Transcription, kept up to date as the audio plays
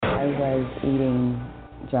was eating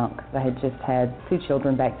junk. I had just had 2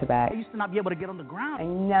 children back to back. I used to not be able to get on the ground. I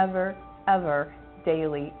never, ever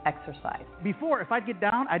daily exercise. Before, if I'd get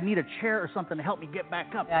down, I'd need a chair or something to help me get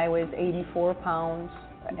back up. I was 84 pounds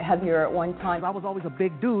heavier at one time. I was always a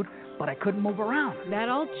big dude, but I couldn't move around. That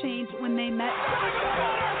all changed when they met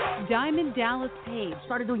Diamond Dallas Page. I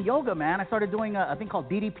started doing yoga, man. I started doing a thing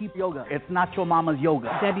called DDP yoga. It's not your mama's yoga.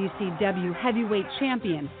 WCW heavyweight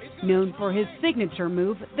champion, known for his signature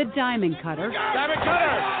move, the Diamond Cutter. Diamond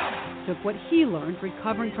Cutter! Took what he learned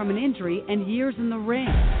recovering from an injury and years in the ring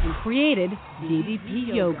and created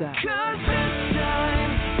DDP yoga.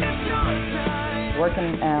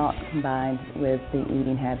 Working out combined with the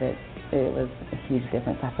eating habits, it was a huge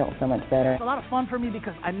difference. I felt so much better. It's a lot of fun for me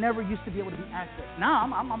because I never used to be able to be active. Now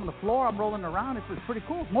I'm on the floor, I'm rolling around. It's pretty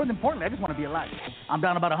cool. More than importantly, I just want to be alive. I'm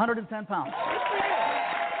down about 110 pounds.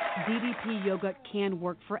 DDP yoga can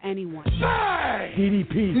work for anyone. Hey!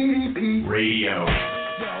 DDP Radio.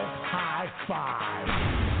 High five.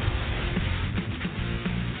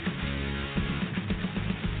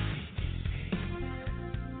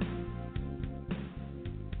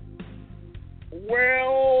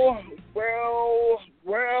 Well.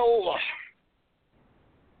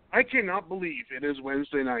 I cannot believe it is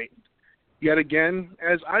Wednesday night. Yet again,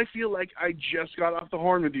 as I feel like I just got off the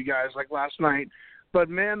horn with you guys like last night. But,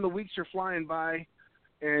 man, the weeks are flying by,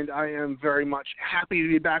 and I am very much happy to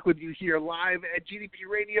be back with you here live at DDP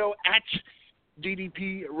Radio at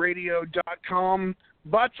ddpradio.com.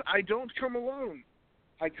 But I don't come alone.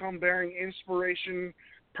 I come bearing inspiration,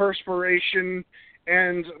 perspiration,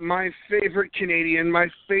 and my favorite Canadian,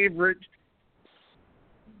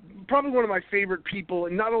 probably one of my favorite people,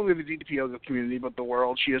 in not only the DDP yoga community, but the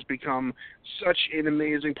world. She has become such an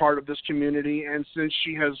amazing part of this community, and since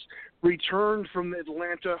she has returned from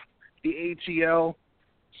Atlanta, the ATL,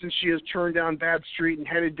 since she has turned down Bad Street and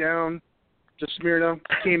headed down to Smyrna,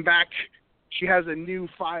 came back, she has a new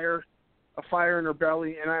fire, a fire in her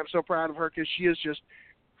belly, and I am so proud of her because she is just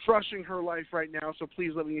crushing her life right now. So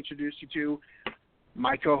please let me introduce you to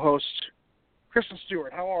my co-host, Crystal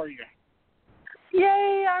Stewart. How are you?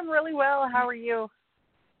 Yay, I'm really well. How are you?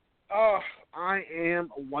 I am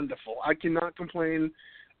wonderful. I cannot complain.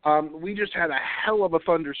 We just had a hell of a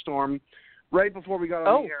thunderstorm right before we got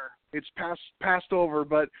on the air. It's passed over,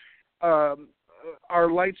 but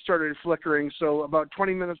our lights started flickering. So about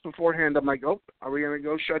 20 minutes beforehand, I'm like, oh, are we going to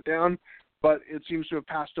go shut down? But it seems to have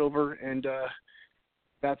passed over, and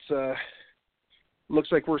that's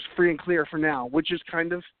looks like we're free and clear for now, which is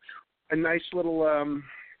kind of a nice little,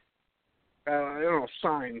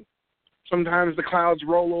 sign. Sometimes the clouds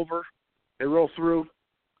roll over, they roll through,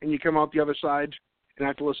 and you come out the other side and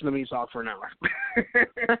have to listen to me talk for an hour.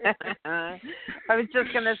 I was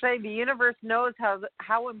just going to say, the universe knows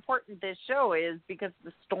how important this show is because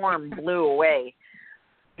the storm blew away.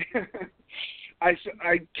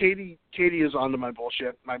 Katie is onto my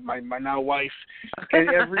bullshit, my now wife, and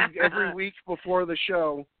every week before the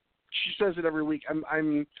show, she says it every week.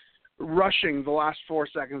 I'm rushing the last 4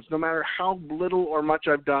 seconds, no matter how little or much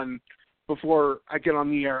I've done before I get on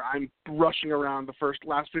the air. I'm rushing around the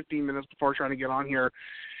last 15 minutes before trying to get on here.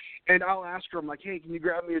 And I'll ask her, I'm like, hey, can you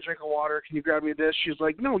grab me a drink of water? Can you grab me this? She's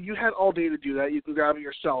like, no, you had all day to do that. You can grab it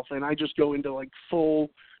yourself. And I just go into like full,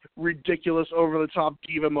 ridiculous, over-the-top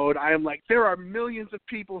diva mode. I am like, there are millions of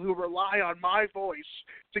people who rely on my voice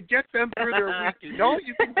to get them through their week. And all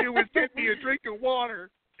you can do is get me a drink of water.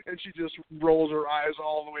 And she just rolls her eyes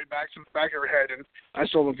all the way back to the back of her head, and I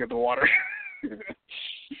still don't get the water.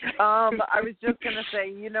 I was just going to say,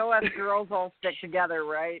 you know us girls all stick together,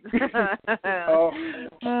 right? I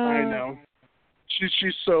know.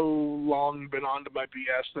 She's so long been on to my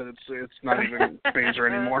BS that it's not even phase her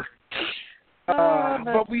anymore.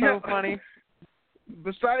 But we have funny.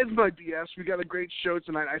 Besides my BS, we got a great show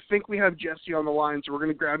tonight. I think we have Jesse on the line, so we're going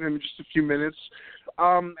to grab him in just a few minutes.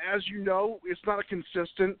 As you know, it's not a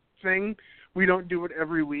consistent thing. We don't do it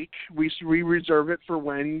every week. We reserve it for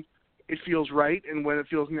when it feels right and when it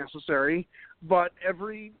feels necessary. But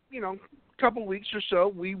every, couple weeks or so,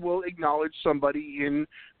 we will acknowledge somebody in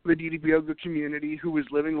the DDP Yoga community who is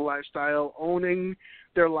living the lifestyle, owning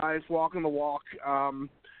their life, walking the walk.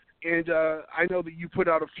 And I know that you put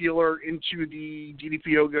out a feeler into the DDP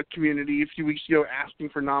Yoga community a few weeks ago asking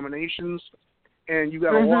for nominations. And you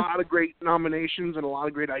got a lot of great nominations and a lot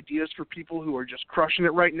of great ideas for people who are just crushing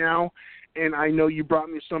it right now. And I know you brought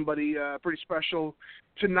me somebody pretty special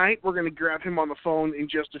tonight. We're going to grab him on the phone in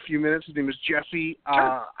just a few minutes. His name is Jesse.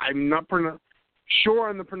 Sure. I'm not sure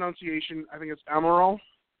on the pronunciation. I think it's Amaral.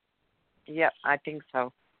 Yep, I think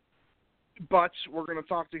so. But we're going to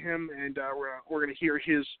talk to him, and we're going to hear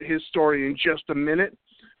his story in just a minute.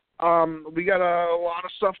 We got a lot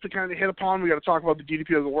of stuff to kind of hit upon. We got to talk about the DDP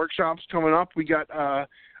Yoga workshops coming up. We got a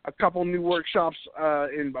couple new workshops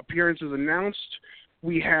in appearances announced.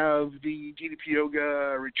 We have the DDP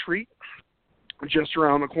Yoga retreat just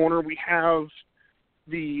around the corner. We have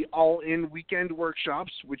the all-in weekend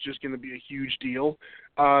workshops, which is going to be a huge deal,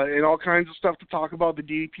 and all kinds of stuff to talk about. The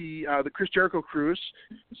DDP, the Chris Jericho cruise.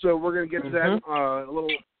 So we're going to get to that a little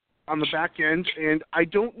on the back end. And I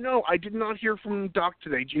don't know. I did not hear from Doc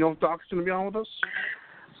today. Do you know if Doc's going to be on with us?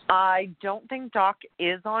 I don't think Doc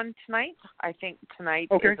is on tonight. I think tonight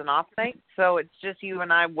is an off night, so it's just you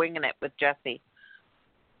and I winging it with Jesse.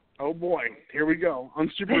 Oh, boy. Here we go.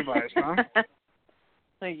 Unsupervised, huh?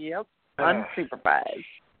 Yep. Unsupervised.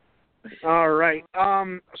 All right.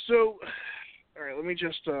 So, all right, let me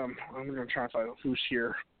just, I'm going to try to find out who's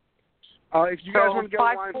here. If you guys want to get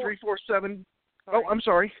on line 347. Oh, I'm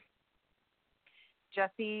sorry.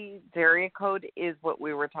 Jesse's area code is what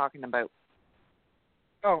we were talking about.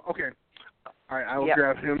 Oh, okay. All right, I will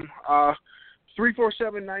grab him.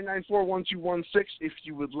 347-994-1216 if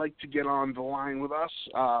you would like to get on the line with us.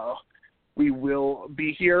 We will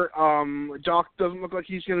be here. Doc doesn't look like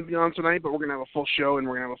he's going to be on tonight, but we're going to have a full show, and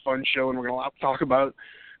we're going to have a fun show, and we're going to have a lot to talk about.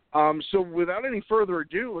 So without any further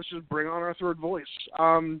ado, let's just bring on our third voice.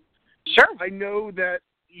 Sure. I know that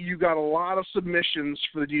you got a lot of submissions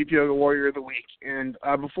for the DDP Yoga Warrior of the Week, and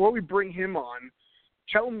before we bring him on,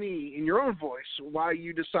 tell me in your own voice why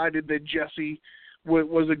you decided that Jesse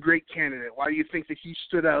was a great candidate. Why do you think that he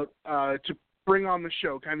stood out to bring on the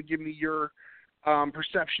show? Kind of give me your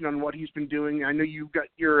perception on what he's been doing. I know you've got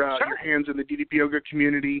your hands in the DDP Yoga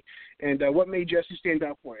community, and what made Jesse stand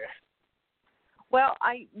out for you? Well,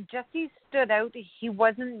 Jesse stood out. He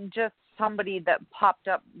wasn't just somebody that popped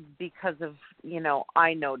up because of,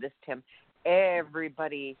 I noticed him.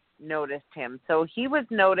 Everybody noticed him. So he was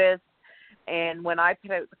noticed, and when I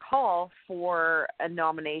put out the call for a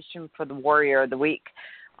nomination for the Warrior of the Week,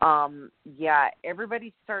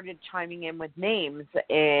 everybody started chiming in with names,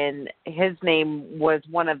 and his name was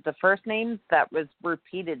one of the first names that was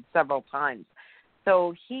repeated several times.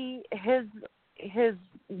 So his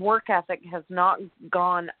work ethic has not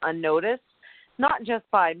gone unnoticed, not just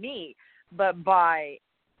by me, but by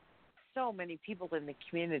so many people in the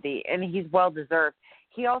community, and he's well-deserved.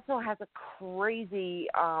 He also has a crazy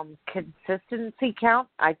consistency count.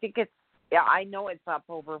 I think I know it's up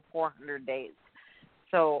over 400 days.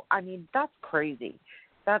 So, I mean, that's crazy.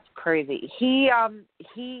 That's crazy. He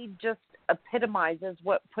just epitomizes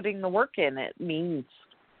what putting the work in it means.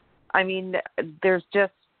 I mean, there's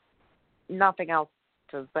just nothing else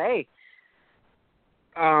to say.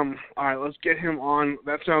 All right, let's get him on.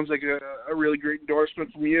 That sounds like a really great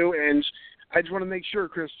endorsement from you. And I just want to make sure,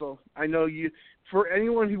 Crystal, I know you, for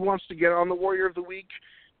anyone who wants to get on the Warrior of the Week,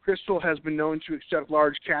 Crystal has been known to accept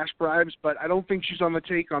large cash bribes, but I don't think she's on the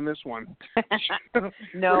take on this one.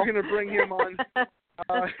 No. We're going to bring him on.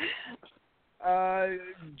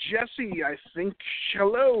 Jesse, I think.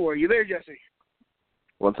 Hello, are you there, Jesse?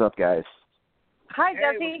 What's up, guys? Hi, hey,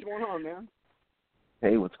 Jesse. What's going on, man?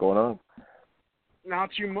 Hey, what's going on? Not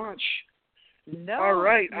too much. No. All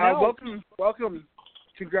right. No. Welcome.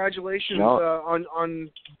 Congratulations on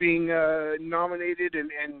being nominated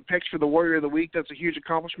and picked for the Warrior of the Week. That's a huge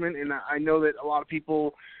accomplishment, and I know that a lot of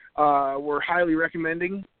people were highly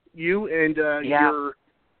recommending you and your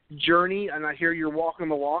journey, and I hear you're walking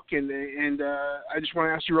the walk, and I just want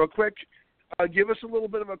to ask you real quick, give us a little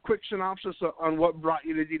bit of a quick synopsis on what brought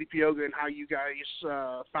you to DDP Yoga and how you guys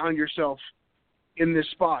found yourself in this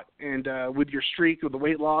spot, and with your streak, with the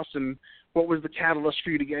weight loss, and what was the catalyst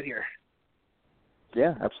for you to get here?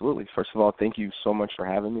 Yeah, absolutely. First of all, thank you so much for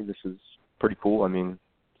having me. This is pretty cool. I mean,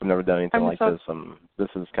 I've never done anything like this. This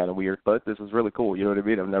is kind of weird, but this is really cool. You know what I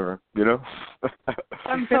mean? I've never,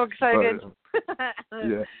 I'm so excited.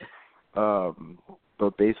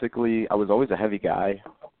 But basically, I was always a heavy guy.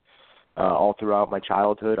 All throughout my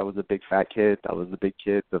childhood, I was a big fat kid. I was the big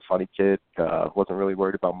kid, the funny kid. Wasn't really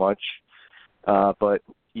worried about much. But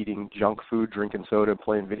eating junk food, drinking soda, and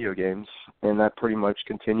playing video games. And that pretty much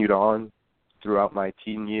continued on throughout my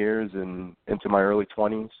teen years and into my early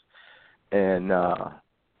 20s. And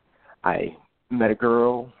I met a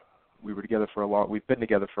girl. We've been together for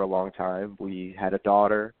a long time. We had a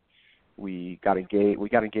daughter. We got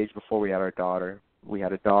engaged before we had our daughter. We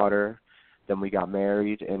had a daughter. Then we got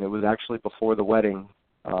married. And it was actually before the wedding,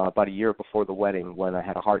 about a year before the wedding, when I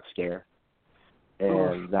had a heart scare.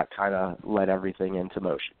 And that kind of led everything into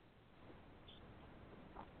motion.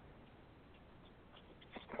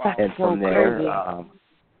 Wow. And from there,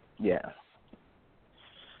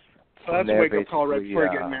 So that's a wake-up call right before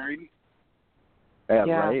you get married.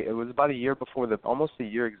 Right? It was about almost a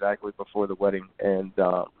year exactly before the wedding, and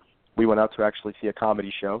we went out to actually see a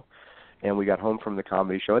comedy show, and we got home from the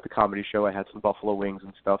comedy show. At the comedy show, I had some buffalo wings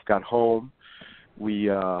and stuff. Got home, we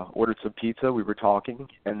ordered some pizza, we were talking,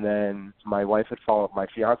 and then my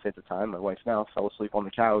fiance at the time, my wife now, fell asleep on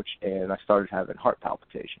the couch, and I started having heart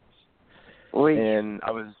palpitations. Oy. And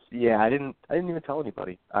I didn't even tell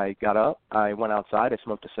anybody. I got up, I went outside, I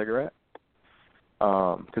smoked a cigarette,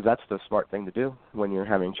 because that's the smart thing to do when you're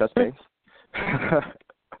having chest pains.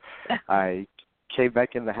 I came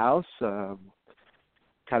back in the house,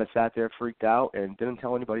 kind of sat there, freaked out, and didn't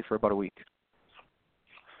tell anybody for about a week.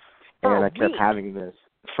 And I kept having this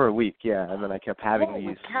for a week, and then I kept having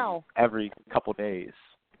these every couple days.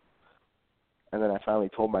 And then I finally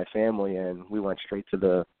told my family, and we went straight to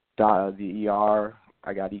the ER.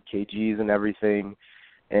 I got EKGs and everything,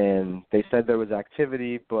 and they said there was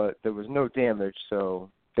activity, but there was no damage, so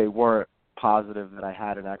they weren't positive that I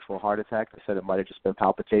had an actual heart attack. They said it might have just been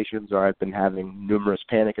palpitations, or I've been having numerous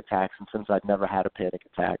panic attacks, and since I'd never had a panic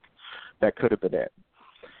attack, that could have been it.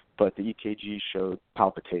 But the EKG showed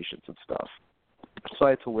palpitations and stuff. So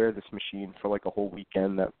I had to wear this machine for like a whole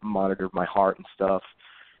weekend that monitored my heart and stuff.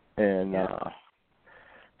 And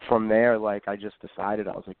from there, like, I just decided,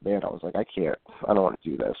 I was like, I don't want to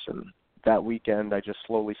do this. And that weekend, I just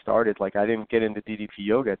slowly started. Like, I didn't get into DDP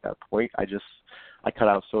yoga at that point. I cut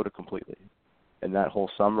out soda completely. And that whole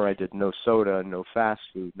summer, I did no soda, no fast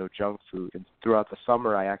food, no junk food. And throughout the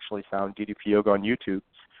summer, I actually found DDP yoga on YouTube.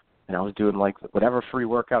 And I was doing, like, whatever free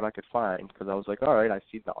workout I could find, because I was like, all right, I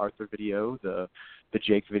see the Arthur video, the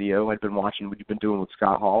Jake video. I'd been watching what you've been doing with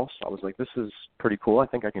Scott Hall. So I was like, this is pretty cool. I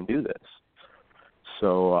think I can do this.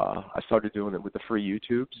 So I started doing it with the free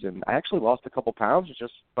YouTubes, and I actually lost a couple pounds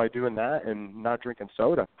just by doing that and not drinking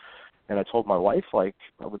soda. And I told my wife, I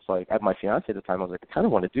had my fiance at the time, I was like, I kind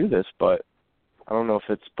of want to do this, but I don't know if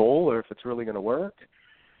it's bull or if it's really going to work.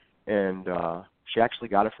 And she actually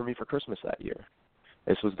got it for me for Christmas that year.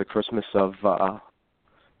 This was the Christmas of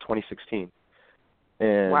 2016.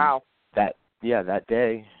 And wow. That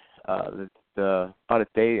day, about a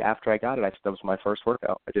day after I got it, that was my first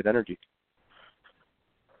workout. I did energy.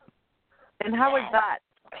 And how was that?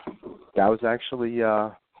 That was actually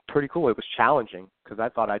pretty cool. It was challenging because I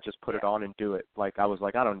thought I'd just put it on and do it. Like, I was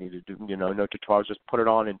like, I don't need to do, no tutorials, just put it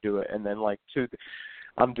on and do it. And then,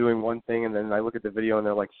 I'm doing one thing, and then I look at the video, and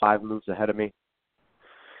they're like 5 moves ahead of me.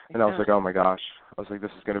 And I was like, oh, my gosh. I was like,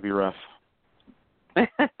 this is going to be rough.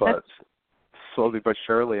 But slowly but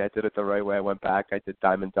surely, I did it the right way. I went back. I did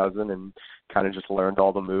Diamond Dozen and kind of just learned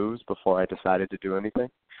all the moves before I decided to do anything.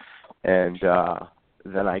 And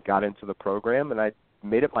then I got into the program, and I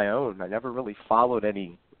made it my own. I never really followed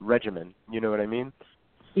any regimen. You know what I mean?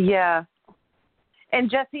 Yeah. And,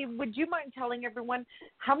 Jesse, would you mind telling everyone,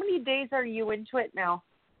 how many days are you into it now?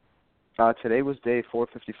 Today was day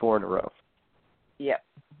 454 in a row. Yep.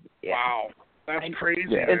 Yeah. Wow. That's crazy.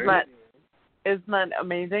 Yeah. Isn't that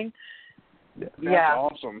amazing? Yeah. That's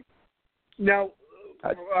awesome. Now,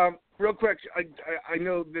 real quick, I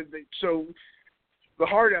know that so the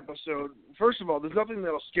heart episode, first of all, there's nothing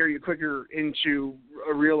that'll scare you quicker into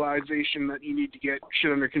a realization that you need to get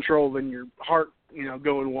shit under control than your heart,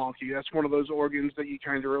 going wonky. That's one of those organs that you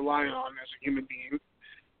kind of rely on as a human being.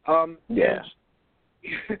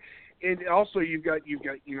 And also you've got your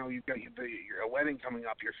wedding coming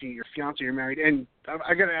up, your fiance, you're married, and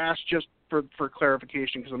I got to ask just for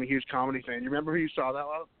clarification because I'm a huge comedy fan. You remember who you saw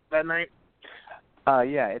that night?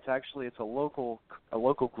 Yeah, it's a local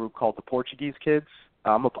group called the Portuguese Kids.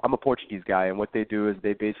 I'm a Portuguese guy, and what they do is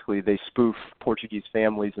they spoof Portuguese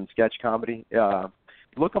families and sketch comedy.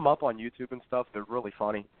 Look them up on YouTube and stuff. They're really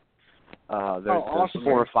funny. There's 4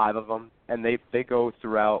 or 5 of them, and they go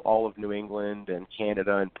throughout all of New England and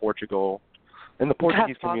Canada and Portugal. In the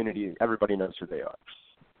Portuguese community, everybody knows who they are.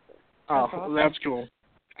 Oh, that's cool.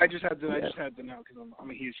 I just had to know because I'm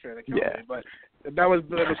a huge fan of comedy. Yeah. But that was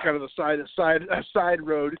kind of a side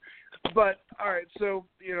road. But all right, so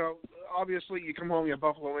obviously you come home, you have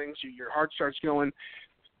buffalo wings, your heart starts going.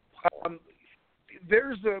 I'm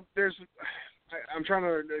trying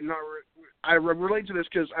to not. I relate to this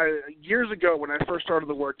because years ago when I first started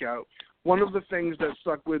the workout, one of the things that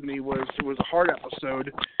stuck with me was a heart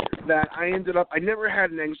episode that I never had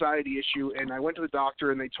an anxiety issue, and I went to the doctor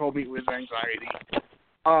and they told me it was anxiety.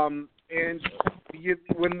 And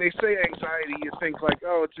when they say anxiety, you think like,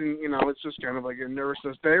 oh, it's just kind of like a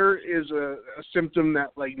nervousness. There is a symptom that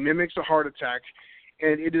mimics a heart attack,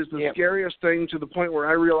 and it is the scariest thing to the point where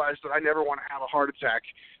I realized that I never want to have a heart attack.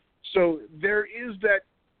 So there is that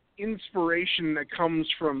inspiration that comes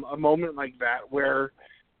from a moment like that where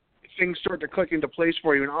things start to click into place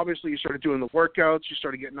for you. And obviously you started doing the workouts, you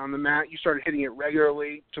started getting on the mat, you started hitting it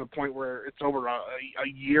regularly to the point where it's over a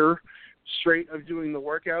year straight of doing the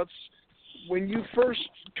workouts. When you first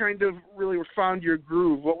kind of really found your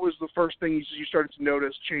groove, what was the first thing you started to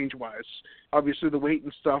notice change-wise? Obviously the weight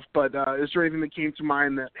and stuff, but is there anything that came to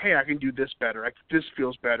mind that, hey, I can do this better, this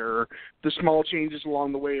feels better, or the small changes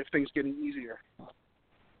along the way of things getting easier?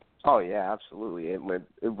 Oh, yeah, absolutely. It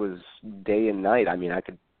was day and night. I mean, I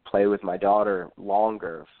could play with my daughter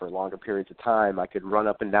for longer periods of time. I could run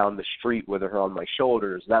up and down the street with her on my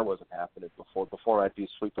shoulders. That wasn't happening before. Before, I'd be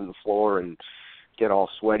sweeping the floor and get all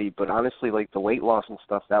sweaty. But honestly, like the weight loss and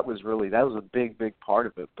stuff, that was a big part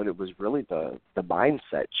of it. But it was really the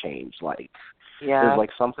mindset change. Like, it was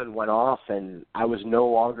like something went off, and I was no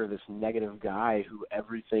longer this negative guy who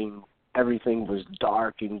everything was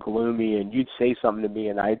dark and gloomy, and you'd say something to me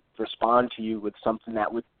and I'd respond to you with something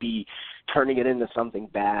that would be turning it into something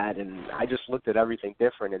bad, and I just looked at everything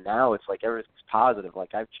different, and now it's like everything's positive.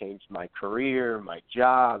 Like, I've changed my career, my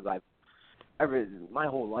job, my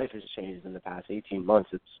whole life has changed in the past 18 months.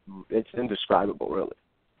 It's indescribable, really.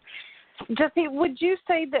 Jesse, would you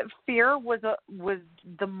say that fear was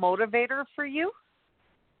the motivator for you?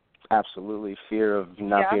 Absolutely. Fear of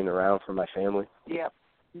not being around for my family. Yep.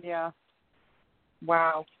 Yeah.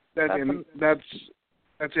 Wow. That's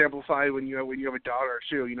amplified when you have a daughter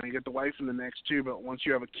too. You know, you get the wife in the mix too, but once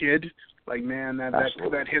you have a kid, like, man,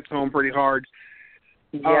 that hits home pretty hard.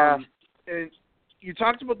 Yeah. And you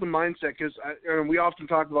talked about the mindset, because we often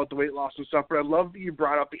talk about the weight loss and stuff, but I love that you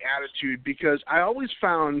brought up the attitude, because I always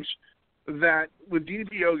found that with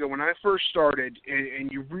DDP yoga, when I first started,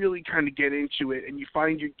 and you really kind of get into it, and you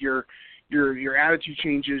find your attitude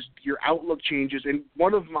changes, your outlook changes, and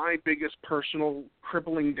one of my biggest personal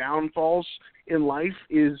crippling downfalls in life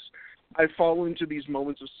is I fall into these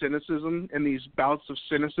moments of cynicism and these bouts of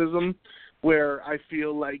cynicism where I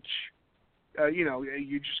feel like,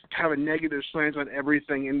 you just have a negative slant on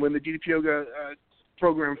everything. And when the DDP yoga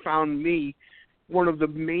program found me, one of the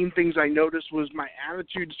main things I noticed was my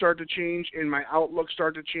attitude start to change and my outlook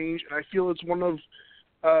start to change. And I feel it's one of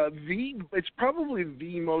it's probably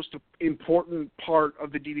the most important part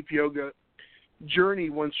of the DDP yoga journey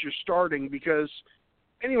once you're starting, because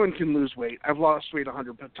anyone can lose weight. I've lost weight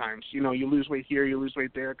 100 times. You know, you lose weight here, you lose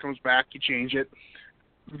weight there, it comes back, you change it.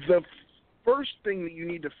 The first thing that you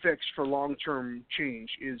need to fix for long-term change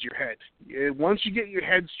is your head. Once you get your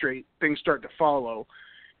head straight, things start to follow.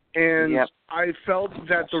 And I felt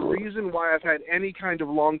that the reason why I've had any kind of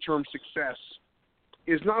long-term success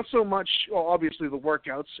is not so much, well, obviously the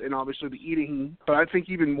workouts and obviously the eating, but I think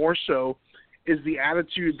even more so is the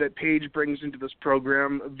attitude that Paige brings into this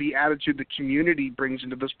program, the attitude the community brings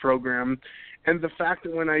into this program, and the fact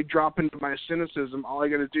that when I drop into my cynicism, all I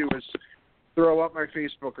got to do is throw up my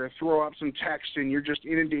Facebook or throw up some text, and you're just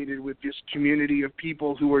inundated with this community of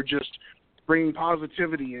people who are just bringing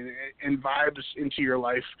positivity and vibes into your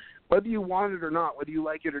life. Whether you want it or not, whether you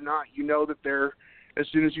like it or not, you know that as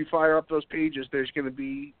soon as you fire up those pages, there's going to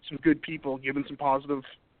be some good people giving some positive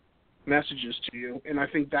messages to you. And I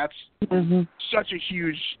think that's such a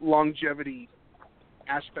huge longevity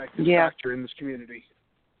aspect and factor in this community.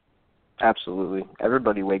 Absolutely.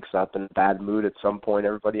 Everybody wakes up in a bad mood at some point.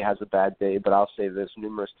 Everybody has a bad day, but I'll say this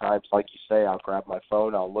numerous times. Like you say, I'll grab my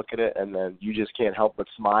phone, I'll look at it, and then you just can't help but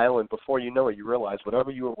smile. And before you know it, you realize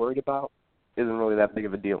whatever you were worried about isn't really that big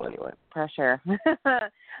of a deal anyway. For sure.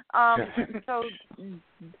 So,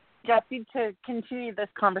 Jesse, to continue this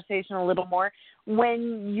conversation a little more,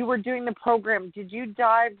 when you were doing the program, did you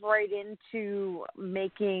dive right into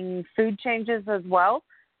making food changes as well?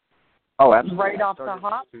 Oh, absolutely. Right off the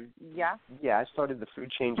hop? Yeah? Yeah, I started the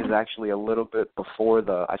food changes actually a little bit before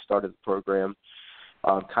I started the program.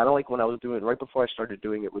 Kind of like when I was doing, right before I started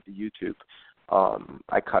doing it with the YouTube.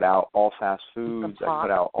 I cut out all fast foods. I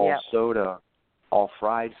cut out all soda, all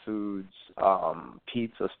fried foods,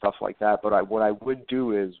 pizza, stuff like that. But what I would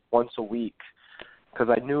do is once a week,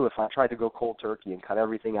 because I knew if I tried to go cold turkey and cut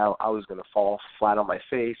everything out, I was going to fall flat on my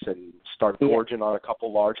face and start gorging on a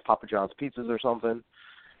couple large Papa John's pizzas or something.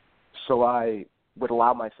 So I would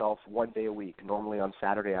allow myself one day a week, normally on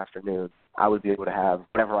Saturday afternoon, I would be able to have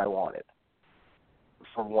whatever I wanted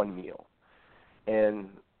for one meal. And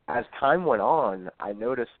as time went on, I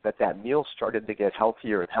noticed that meal started to get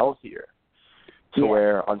healthier and healthier. To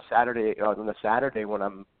where on the Saturday when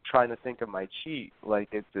I'm trying to think of my cheat, like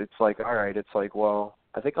it's like, all right, it's like, well,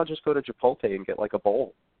 I think I'll just go to Chipotle and get like a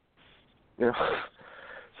bowl. You know?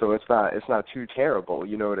 So it's not too terrible,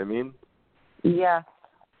 you know what I mean? Yeah.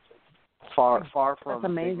 Far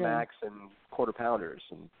from Big Macs and quarter pounders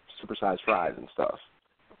and supersized fries and stuff.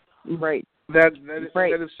 Right. That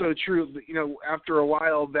Right. is so true. You know, after a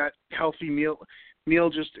while, that healthy meal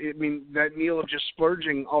just, I mean, that meal of just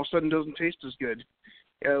splurging all of a sudden doesn't taste as good.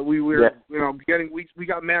 We were, you know, we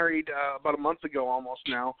got married about a month ago almost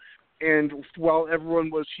now, and while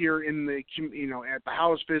everyone was here in the, you know, at the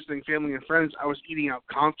house visiting family and friends, I was eating out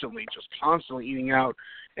constantly, just constantly eating out,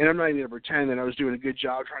 and I'm not even going to pretend that I was doing a good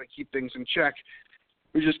job trying to keep things in check.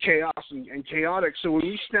 It was just chaos and chaotic. So when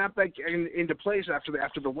we snap back into place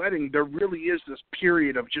after the wedding, there really is this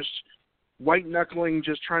period of just white knuckling,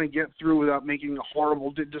 just trying to get through without making a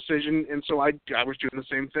horrible decision. And so I was doing the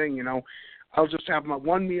same thing. You know, I'll just have my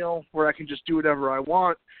one meal where I can just do whatever I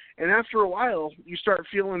want. And after a while, you start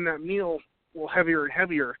feeling that meal heavier and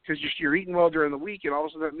heavier because you're eating well during the week, and all of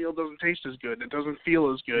a sudden that meal doesn't taste as good. It doesn't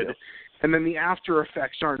feel as good. Yep. And then the after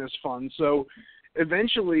effects aren't as fun. So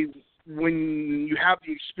eventually, when you have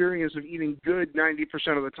the experience of eating good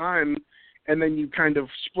 90% of the time, and then you kind of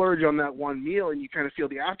splurge on that one meal and you kind of feel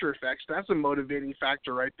the after effects, that's a motivating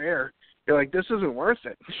factor right there. You're like, this isn't worth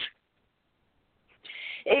it.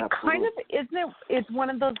 It kind of, isn't it? It's one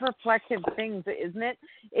of those reflective things, isn't it?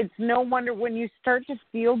 It's no wonder when you start to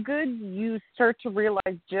feel good, you start to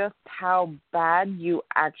realize just how bad you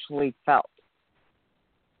actually felt.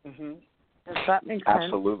 Mm-hmm. Does that make sense?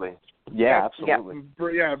 Absolutely. Yeah, absolutely.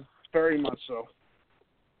 Yeah, very much so.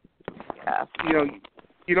 Yeah. You know,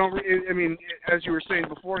 you don't. I mean, as you were saying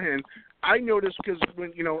beforehand, I noticed because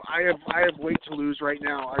when I have weight to lose right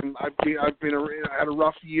now. I've had a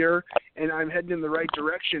rough year, and I'm heading in the right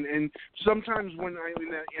direction. And sometimes when I'm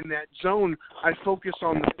in that zone, I focus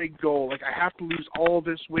on the big goal. Like I have to lose all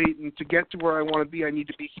this weight, and to get to where I want to be, I need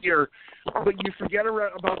to be here. But you forget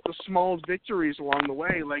about the small victories along the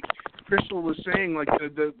way. Like Crystal was saying, like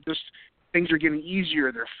the things are getting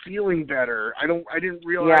easier. They're feeling better. I didn't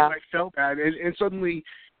realize I felt that, and suddenly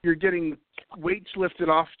you're getting weights lifted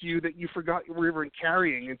off you that you forgot you were even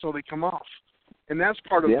carrying until they come off. And that's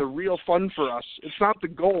part of the real fun for us. It's not the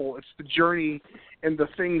goal. It's the journey and the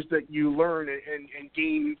things that you learn and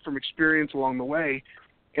gain from experience along the way.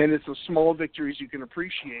 And it's the small victories you can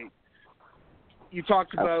appreciate. You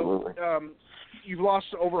talked about you've lost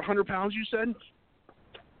over 100 pounds, you said?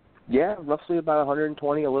 Yeah, roughly about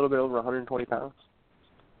 120, a little bit over 120 pounds.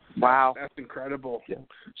 Wow. That's incredible. Yeah.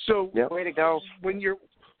 So way to go. When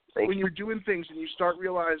you're doing things and you start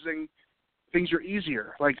realizing things are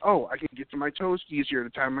easier, like, oh, I can get to my toes easier to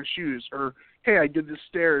tie my shoes, or, hey, I did the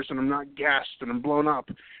stairs and I'm not gassed and I'm blown up.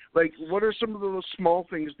 Like, what are some of those small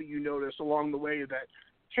things that you notice along the way that,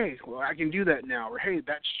 hey, well, I can do that now, or, hey,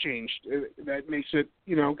 that's changed. That makes it,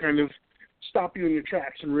 kind of stop you in your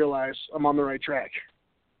tracks and realize I'm on the right track.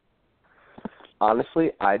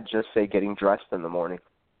 Honestly, I'd just say getting dressed in the morning.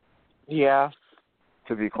 Yeah.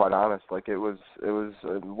 To be quite honest, like it was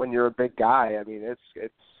when you're a big guy, I mean,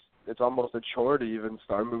 it's almost a chore to even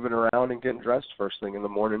start moving around and getting dressed first thing in the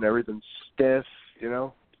morning. Everything's stiff,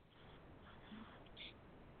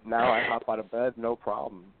 Now I hop out of bed, no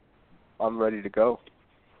problem. I'm ready to go.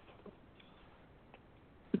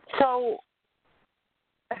 So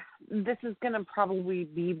this is going to probably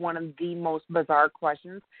be one of the most bizarre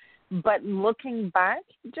questions, but looking back,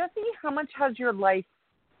 Jesse, how much has your life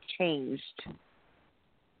changed?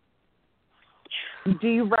 Do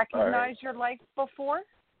you recognize your life before?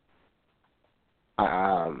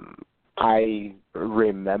 I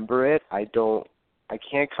remember it. I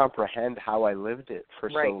can't comprehend how I lived it for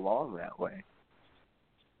so long that way.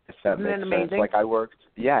 If that Isn't makes it sense. amazing? Like I worked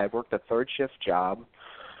a third shift job,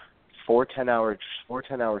 4 10-hour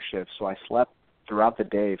shifts. So I slept throughout the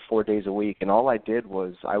day, 4 days a week, and all I did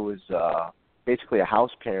was I was basically a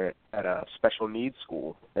house parent at a special needs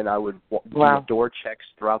school, and I would do door checks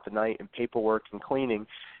throughout the night and paperwork and cleaning,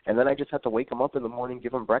 and then I just had to wake them up in the morning,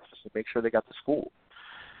 give them breakfast, and make sure they got to school.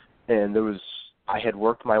 And I had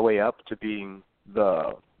worked my way up to being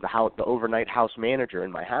the overnight house manager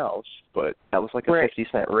in my house, but that was like a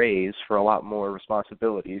 50-cent raise for a lot more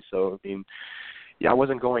responsibility. So I mean, I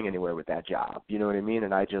wasn't going anywhere with that job, you know what I mean?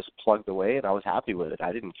 And I just plugged away, and I was happy with it.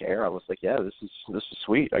 I didn't care. I was like, yeah, this is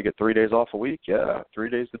sweet. I get 3 days off a week. Yeah,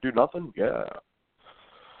 3 days to do nothing. Yeah.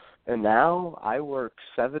 And now I work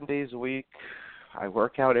 7 days a week. I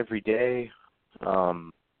work out every day.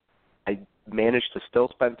 I manage to still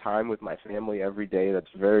spend time with my family every day.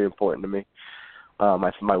 That's very important to me.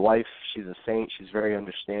 My wife, she's a saint. She's very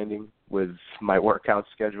understanding with my workout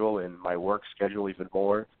schedule and my work schedule even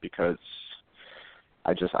more because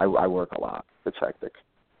I work a lot. It's hectic.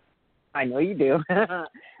 I know you do.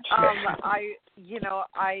 I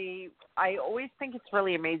always think it's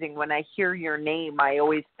really amazing when I hear your name. I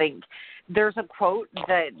always think there's a quote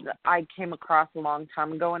that I came across a long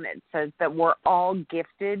time ago, and it says that we're all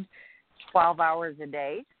gifted 12 hours a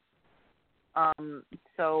day.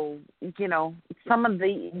 So, you know, some of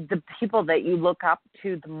the people that you look up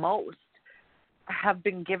to the most have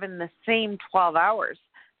been given the same 12 hours.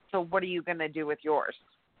 So what are you going to do with yours?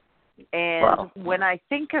 And when I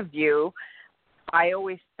think of you, I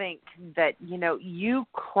always think that, you know, you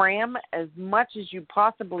cram as much as you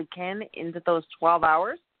possibly can into those 12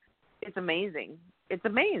 hours. It's amazing. It's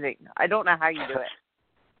amazing. I don't know how you do it.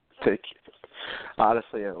 Thank you.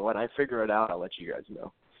 Honestly, when I figure it out, I'll let you guys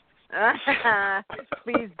know.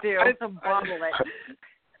 Please do. Bubble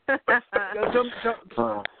it.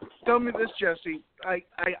 Tell me this, Jesse.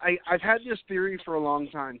 I've had this theory for a long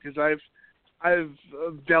time because I've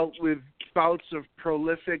dealt with bouts of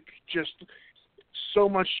prolific, just so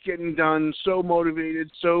much getting done, so motivated,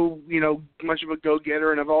 so, you know, much of a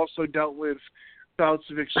go-getter, and I've also dealt with bouts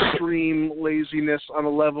of extreme laziness on a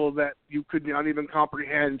level that you could not even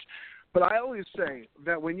comprehend. But I always say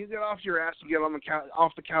that when you get off your ass and get on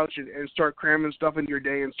off the couch and start cramming stuff into your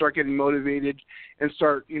day and start getting motivated and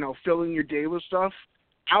start, you know, filling your day with stuff,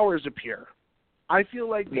 hours appear. I feel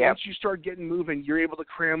like once you start getting moving, you're able to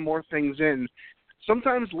cram more things in.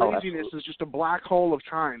 Sometimes laziness is just a black hole of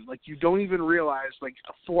time. Like, you don't even realize, like,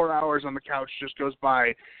 4 hours on the couch just goes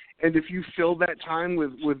by. And if you fill that time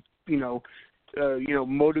with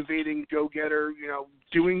motivating, go-getter, you know,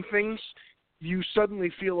 doing things, you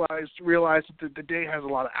suddenly realize that the day has a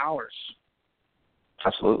lot of hours.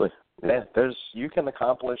 Absolutely. Yeah, you can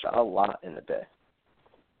accomplish a lot in a day.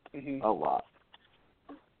 Mm-hmm. A lot.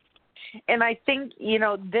 And I think, you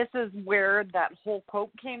know, this is where that whole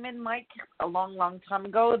quote came in, Mike, a long, long time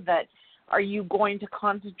ago, that are you going to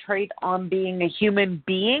concentrate on being a human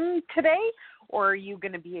being today, or are you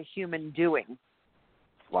going to be a human doing?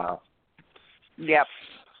 Wow. Yep.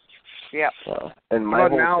 Wow. And my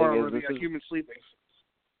whole thing is this is human sleeping.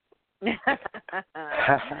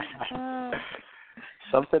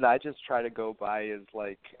 Something I just try to go by is,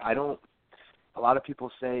 like, a lot of people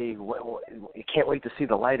say, well, you can't wait to see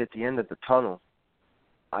the light at the end of the tunnel.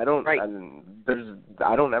 I don't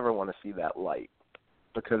ever want to see that light,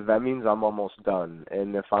 because that means I'm almost done.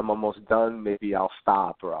 And if I'm almost done, maybe I'll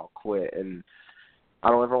stop or I'll quit. And I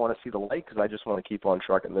don't ever want to see the light because I just want to keep on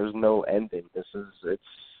trucking. There's no ending.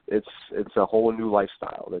 It's a whole new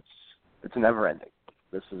lifestyle. It's never ending.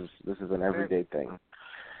 This is an everyday thing.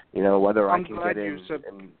 You know, whether I can get in.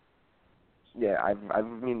 I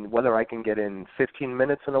mean, whether I can get in 15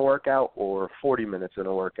 minutes in a workout or 40 minutes in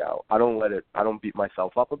a workout, I don't beat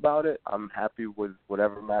myself up about it. I'm happy with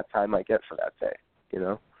whatever time I get for that day, you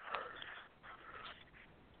know?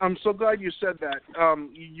 I'm so glad you said that.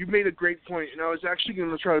 You made a great point, and I was actually going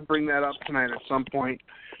to try to bring that up tonight at some point.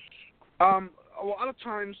 A lot of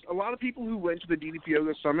times, a lot of people who went to the DDP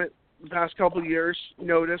Yoga Summit the past couple of years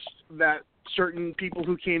noticed that certain people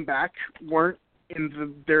who came back weren't in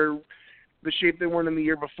the shape they weren't in the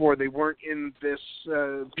year before. They weren't in this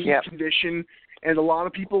peak condition, and a lot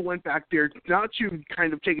of people went back there not to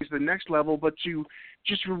kind of take it to the next level, but to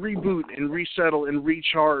just reboot and resettle and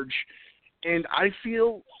recharge. And I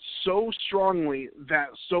feel so strongly that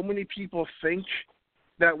so many people think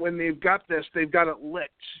that when they've got this, they've got it licked,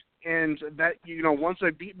 and that, you know, once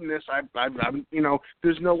I've beaten this, I'm you know,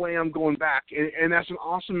 there's no way I'm going back, and that's an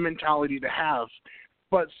awesome mentality to have.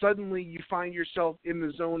 But suddenly you find yourself in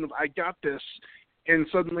the zone of I got this, and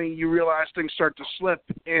suddenly you realize things start to slip.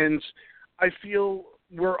 And I feel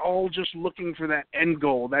we're all just looking for that end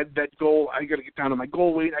goal, that goal. I got to get down to my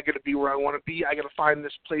goal weight. I got to be where I want to be. I got to find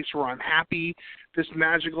this place where I'm happy, this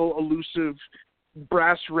magical, elusive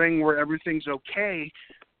brass ring where everything's okay.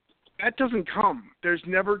 That doesn't come. There's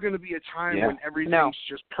never going to be a time when everything's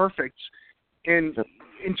just perfect. And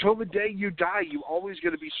until the day you die, you always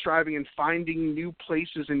got to be striving and finding new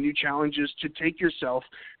places and new challenges to take yourself,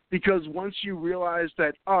 because once you realize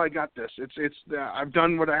that, oh, I got this, I've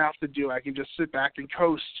done what I have to do, I can just sit back and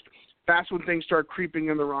coast, that's when things start creeping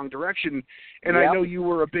in the wrong direction. And I know you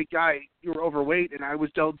were a big guy, you were overweight, and I've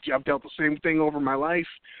dealt the same thing over my life.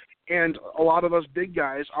 And a lot of us big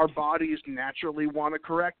guys, our bodies naturally want to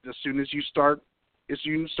correct as soon as you start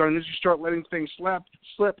letting things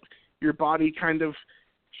slip, your body kind of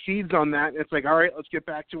feeds on that. It's like, all right, let's get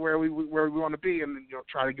back to where we want to be, and then, you know,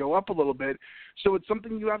 try to go up a little bit. So it's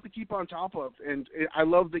something you have to keep on top of, and I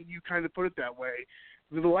love that you kind of put it that way.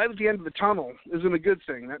 The light at the end of the tunnel isn't a good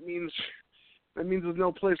thing. That means there's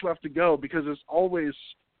no place left to go, because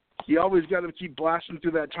you always got to keep blasting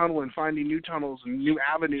through that tunnel and finding new tunnels and new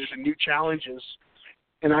avenues and new challenges.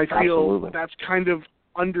 And I feel that's kind of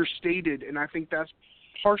understated, and I think that's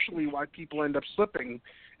partially why people end up slipping,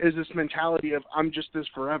 is this mentality of I'm just this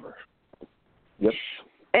forever. Yep.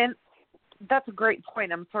 And that's a great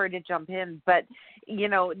point. I'm sorry to jump in, but,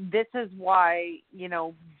 this is why,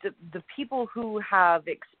 the people who have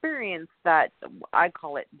experienced that, I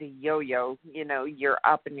call it the yo-yo, you're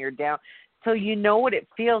up and you're down. So you know what it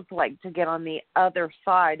feels like to get on the other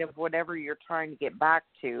side of whatever you're trying to get back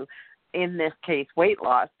to, in this case, weight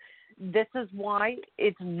loss. This is why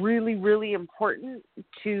it's really, really important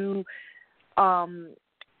to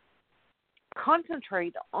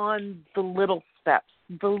concentrate on the little steps,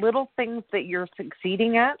 the little things that you're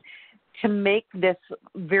succeeding at, to make this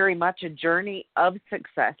very much a journey of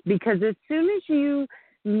success. Because as soon as you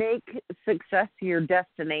make success your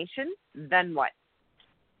destination, then what?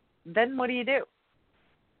 Then what do you do?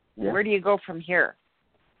 Yeah. Where do you go from here?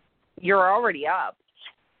 You're already up.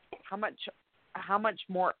 How much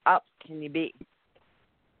more up can you be?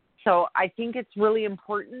 So I think it's really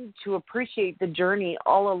important to appreciate the journey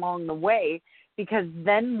all along the way, because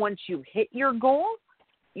then once you hit your goal,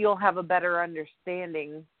 you'll have a better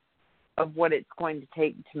understanding of what it's going to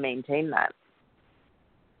take to maintain that.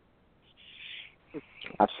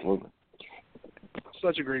 Absolutely.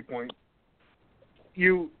 Such a great point.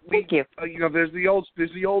 Thank you. There's the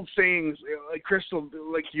old sayings, like Crystal,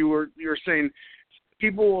 like you were saying.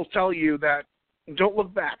 People will tell you that don't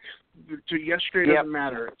look back. To yesterday doesn't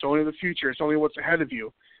matter. It's only the future. It's only what's ahead of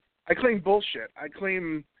you. I claim bullshit. I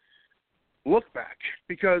claim look back,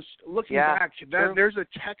 because looking back, there's a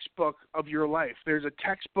textbook of your life. There's a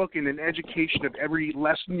textbook and an education of every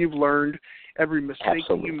lesson you've learned, every mistake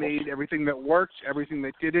that you made, everything that worked, everything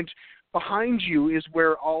that didn't. Behind you is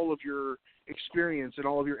where all of your experience and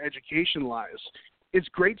all of your education lies. It's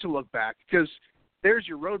great to look back, because there's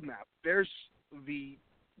your roadmap. There's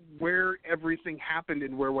where everything happened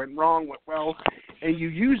and where went wrong, went well, and you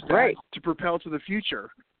use that to propel to the future.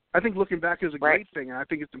 I think looking back is a great thing, and I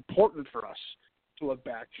think it's important for us to look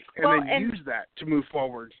back and then use that to move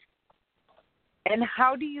forward. And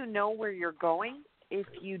how do you know where you're going if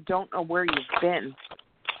you don't know where you've been?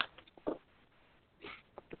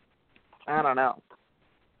 I don't know.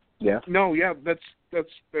 Yeah. No, yeah, that's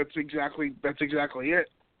exactly it.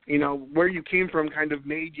 Where you came from kind of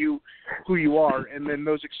made you who you are, and then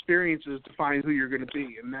those experiences define who you're going to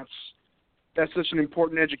be, and that's such an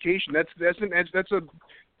important education. That's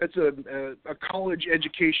a college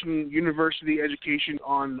education, university education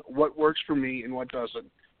on what works for me and what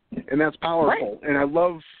doesn't, and that's powerful. And I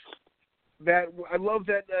love that.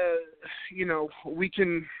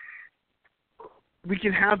 We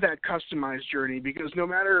can have that customized journey, because no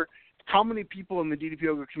matter how many people in the DDP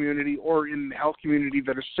yoga community or in the health community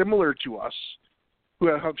that are similar to us, who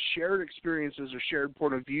have shared experiences or shared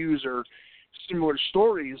point of views or similar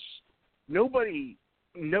stories, nobody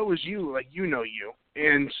knows you like you know you.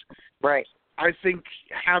 And I think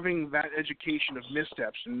having that education of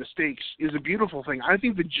missteps and mistakes is a beautiful thing. I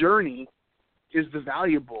think the journey is the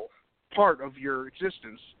valuable part of your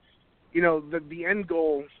existence. The end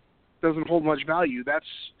goal doesn't hold much value. That's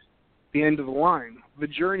the end of the line. The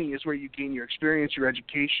journey is where you gain your experience, your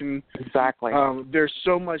education. Exactly. There's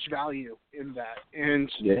so much value in that.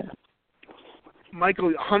 And Michael,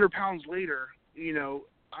 100 pounds later,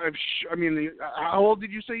 how old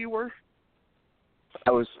did you say you were?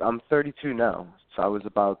 I'm 32 now. So I was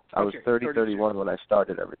 31 when I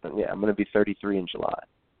started everything. Yeah, I'm going to be 33 in July.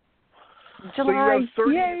 So you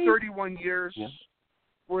have 31 years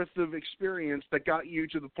worth of experience that got you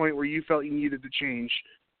to the point where you felt you needed to change.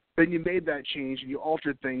 Then you made that change and you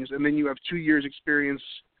altered things, and then you have 2 years experience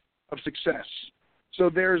of success. So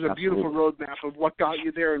there's a beautiful roadmap of what got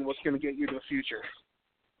you there and what's going to get you to the future.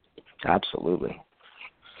 Absolutely.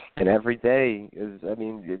 And every day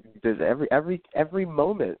there's every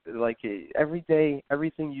moment, like every day,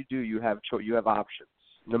 everything you do, you have options.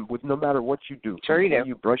 No matter what you do, sure, from the way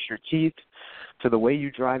you brush your teeth to the way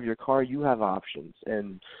you drive your car, you have options.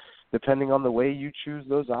 And depending on the way you choose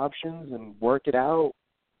those options and work it out,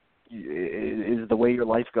 is the way your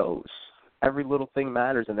life goes. Every little thing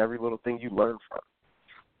matters, and every little thing you learn from.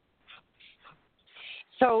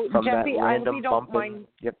 So, from Jesse, I hope you don't bumping, mind.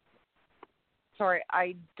 Yep. Sorry,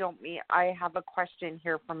 I don't mean. I have a question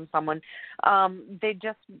here from someone.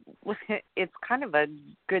 It's kind of a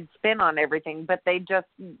good spin on everything, but they just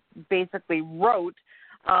basically wrote,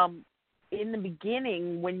 in the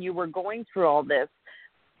beginning when you were going through all this,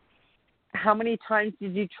 how many times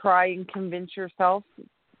did you try and convince yourself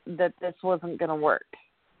that this wasn't going to work?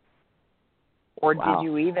 Or did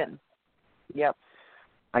you even? Yep.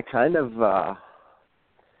 I kind of,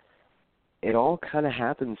 it all kind of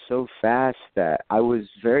happened so fast that I was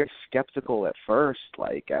very skeptical at first.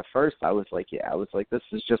 Like, at first I was like, this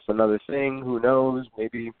is just another thing. Who knows?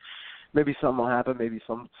 Maybe maybe something will happen, maybe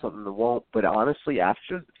something that won't. But honestly,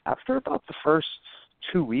 after about the first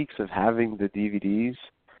 2 weeks of having the DVDs,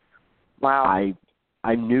 wow,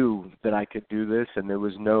 I knew that I could do this, and there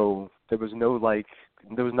was nothing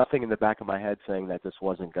in the back of my head saying that this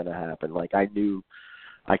wasn't going to happen. Like, I knew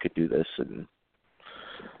I could do this, and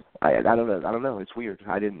I don't know. It's weird.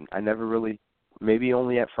 I never really, maybe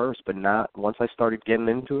only at first, but not once I started getting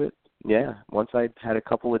into it. Yeah, once I had a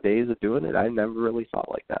couple of days of doing it, I never really thought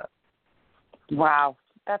like that. Wow,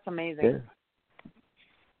 that's amazing.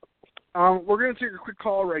 Yeah. We're going to take a quick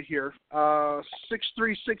call right here.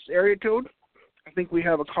 636 area code. I think we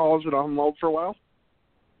have a call that's been on hold for a while.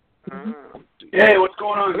 Hey, what's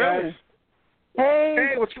going on, guys?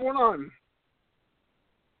 Hey, what's going on?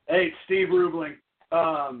 Hey, it's Steve Rubling.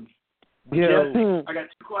 Yeah. Jesse, I got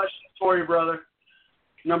 2 questions for you, brother.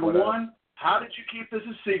 Number one, how did you keep this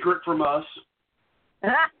a secret from us?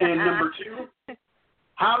 And number 2,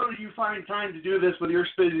 how do you find time to do this with your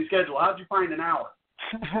busy schedule? How did you find an hour?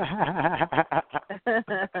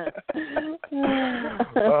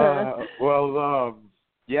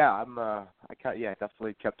 Yeah, I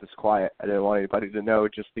definitely kept this quiet. I didn't want anybody to know,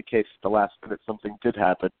 just in case at the last minute something did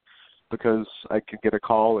happen, because I could get a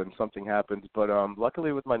call and something happens. But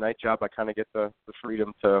luckily with my night job, I kind of get the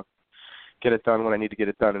freedom to get it done when I need to get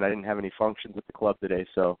it done, and I didn't have any functions at the club today,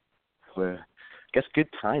 so I guess good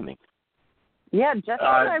timing. Yeah, Jesse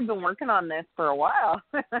and I have been working on this for a while.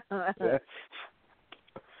 Yeah.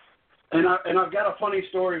 And I've got a funny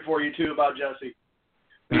story for you, too, about Jesse.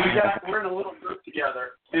 We're in a little group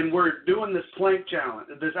together, and we're doing this plank challenge,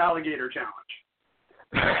 this alligator challenge.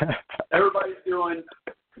 Everybody's doing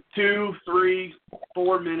 2, 3,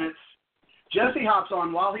 4 minutes. Jesse hops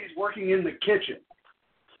on while he's working in the kitchen.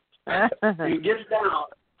 He gets down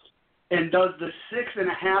and does the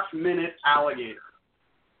 6.5-minute alligator.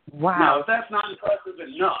 Wow. Now, if that's not impressive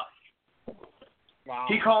enough,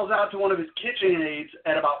 he calls out to one of his kitchen aides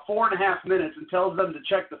at about 4.5 minutes and tells them to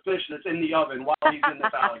check the fish that's in the oven while he's in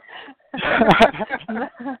this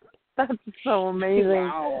alligator. That's so amazing.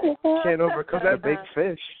 Wow. Can't overcook that big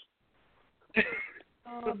fish.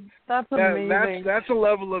 That's amazing. That's a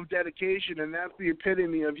level of dedication, and that's the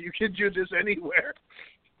epitome of you can do this anywhere.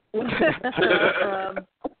 That's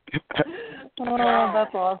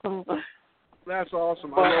awesome. That's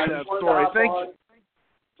awesome. I love that story. Thank you.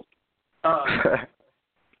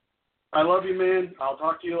 I love you, man. I'll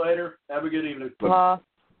talk to you later. Have a good evening. Love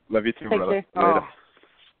you too, brother. Later.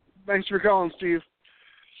 Thanks for calling, Steve.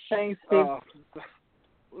 Thanks, Steve.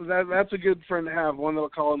 That's a good friend to have, one that'll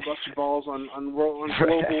call and bust your balls on global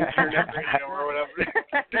internet radio or whatever.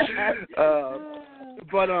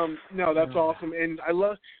 No, that's awesome, and I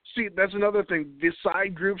love. See, that's another thing. The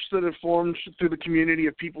side groups that have formed through the community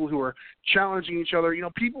of people who are challenging each other. You know,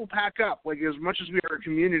 people pack up. Like, as much as we are a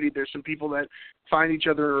community, there's some people that find each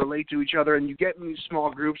other and relate to each other, and you get in these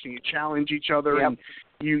small groups and you challenge each other, and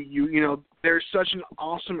you know, there's such an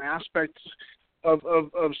awesome aspect of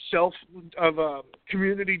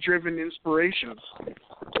community-driven inspiration.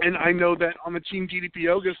 And I know that on the Team DDP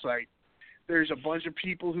Yoga site, there's a bunch of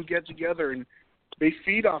people who get together and they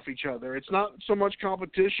feed off each other. It's not so much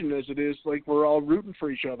competition as it is like we're all rooting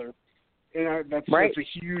for each other. And that's a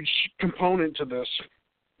huge component to this.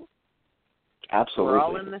 Absolutely. We're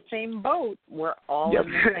all in the same boat. In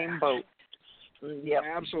the same boat. Yep.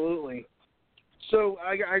 Absolutely. So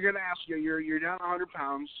I got to ask you, you're down 100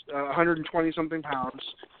 pounds, 120-something pounds.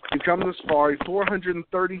 You've come this far,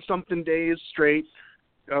 430-something days straight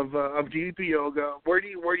of DDP Yoga. Where do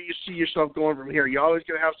you see yourself going from here? You always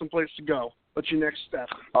got to have some place to go. What's your next step?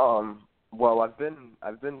 Well, I've been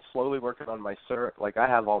slowly working on my cert. Like, I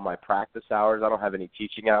have all my practice hours. I don't have any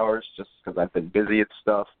teaching hours just because I've been busy at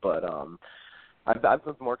stuff. But I've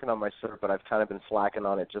been working on my cert, but I've kind of been slacking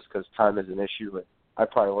on it just because time is an issue. And I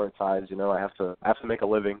prioritize. You know, I have to make a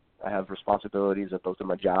living. I have responsibilities at both of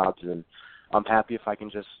my jobs, and I'm happy if I can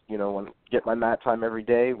just, you know, get my mat time every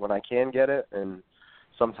day when I can get it. And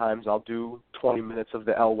sometimes I'll do 20 minutes of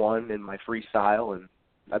the L1 in my freestyle, and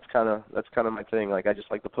that's kind of my thing. Like, I just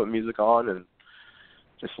like to put music on and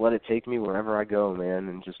just let it take me wherever I go, man,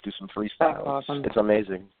 and just do some freestyle. That's awesome. It's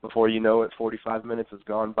amazing. Before you know it, 45 minutes has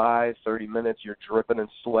gone by, 30 minutes, you're dripping in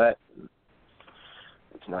sweat.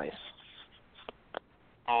 It's nice.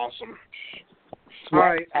 Awesome. All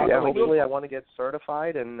right. Yeah, hopefully I want to get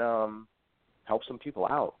certified and help some people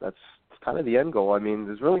out. That's kind of the end goal. I mean,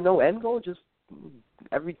 there's really no end goal. Just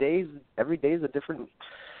every day is a different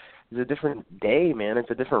day, man. It's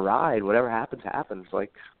a different ride. Whatever happens, happens.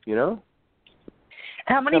 Like, you know.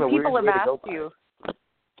 How many people have asked you?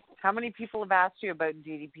 How many people have asked you about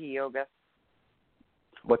DDP Yoga?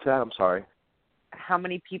 What's that? I'm sorry. how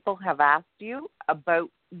many people have asked you about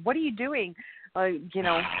what are you doing?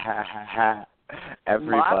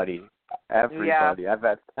 Everybody. Yeah.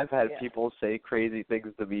 I've had people say crazy things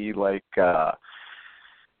to me like,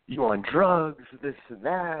 you on drugs, this and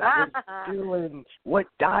that, what are you doing? What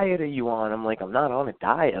diet are you on? I'm like, I'm not on a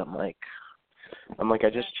diet. I'm like, I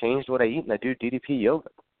just changed what I eat and I do DDP yoga.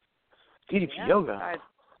 DDP yoga.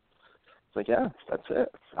 It's like, yeah, that's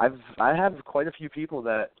it. I have quite a few people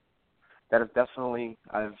that have definitely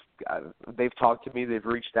they've talked to me, they've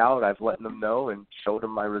reached out, I've let them know and showed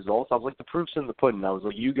them my results. I was like, the proof's in the pudding. I was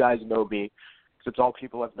like, you guys know me. It's all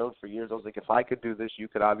people I've known for years. I was like, if I could do this, you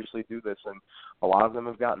could obviously do this. And a lot of them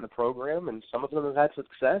have gotten the program, and some of them have had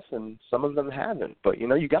success, and some of them haven't. But,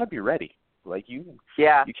 you got to be ready. Like, you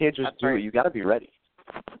can't just do it. You got to be ready.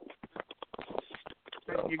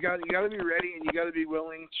 So. You got to be ready, and you got to be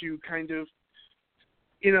willing to kind of,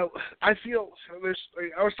 I feel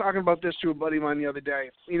I was talking about this to a buddy of mine the other day.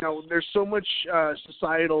 There's so much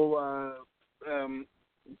societal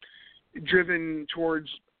driven towards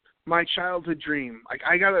my childhood dream. Like,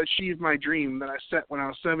 I got to achieve my dream that I set when I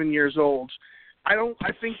was 7 years old. I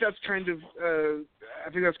think that's kind of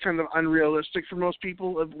unrealistic for most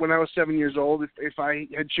people. When I was 7 years old, if I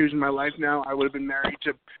had chosen my life now, I would have been married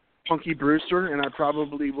to Punky Brewster, and I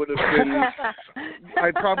probably would have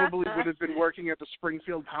been working at the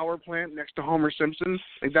Springfield power plant next to Homer Simpson.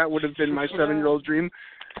 Like, that would have been my 7-year-old dream.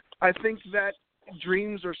 I think that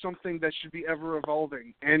dreams are something that should be ever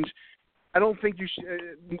evolving, and I don't think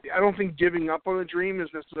giving up on a dream is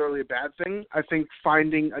necessarily a bad thing. I think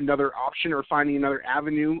finding another option or finding another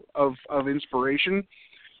avenue of inspiration,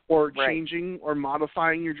 or changing or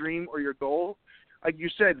modifying your dream or your goal. Like you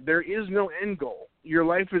said, there is no end goal. Your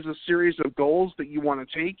life is a series of goals that you want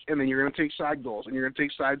to take, and then you're going to take side goals, and you're going to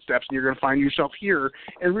take side steps, and you're going to find yourself here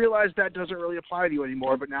and realize that doesn't really apply to you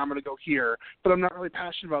anymore, but now I'm going to go here. But I'm not really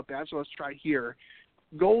passionate about that, so let's try here.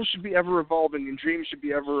 Goals should be ever evolving, and dreams should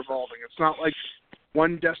be ever evolving. It's not like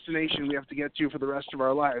one destination we have to get to for the rest of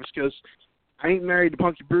our lives, because I ain't married to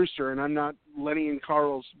Punky Brewster, and I'm not Lenny and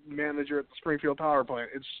Carl's manager at the Springfield power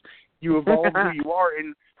plant. It's you evolve who you are,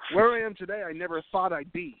 and where I am today, I never thought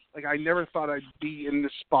I'd be. Like, I never thought I'd be in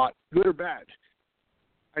this spot, good or bad.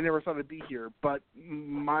 I never thought I'd be here, but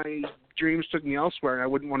my dreams took me elsewhere, and I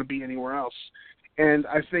wouldn't want to be anywhere else. And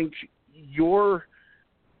I think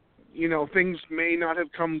things may not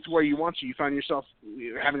have come to where you want to. You find yourself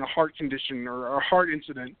having a heart condition or a heart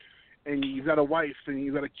incident, and you've got a wife and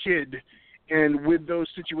you've got a kid, and with those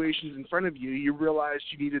situations in front of you, you realized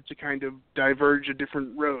you needed to kind of diverge a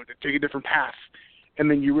different road, take a different path, and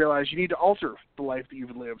then you realize you need to alter the life that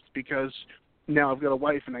you've lived because now I've got a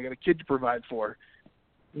wife and I got a kid to provide for.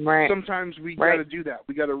 Right. Sometimes we got to do that.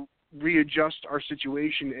 We got to readjust our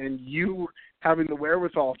situation, and you having the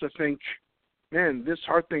wherewithal to think, man, this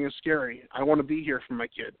heart thing is scary. I want to be here for my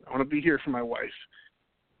kid. I want to be here for my wife.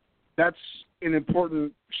 That's an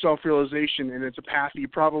important self-realization, and it's a path you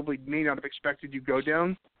probably may not have expected you go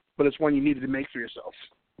down, but it's one you needed to make for yourself.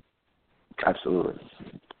 Absolutely.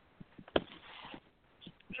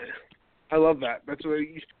 I love that. That's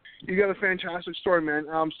you got a fantastic story, man.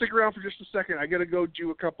 Stick around for just a second. I got to go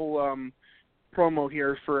do a couple promo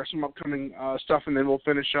here for some upcoming stuff, and then we'll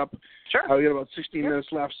finish up. Sure. We got about 16 minutes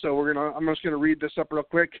left, so I'm just gonna read this up real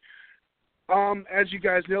quick. As you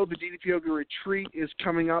guys know, the DDP Yoga Retreat is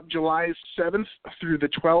coming up July 7th through the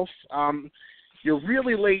 12th. You're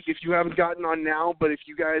really late if you haven't gotten on now, but if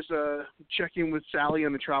you guys check in with Sally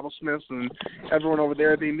and the Travel Smiths and everyone over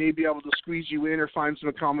there, they may be able to squeeze you in or find some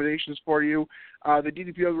accommodations for you. The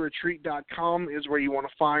DDPYogaRetreat.com is where you want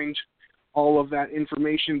to find all of that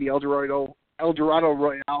information, the El Dorado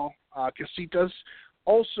Royale Casitas.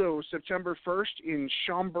 Also, September 1st in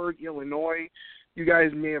Schaumburg, Illinois. You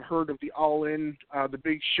guys may have heard of the All In, the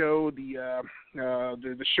big show, the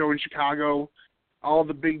show in Chicago. All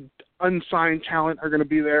the big unsigned talent are going to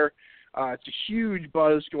be there. It's a huge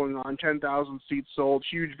buzz going on, 10,000 seats sold,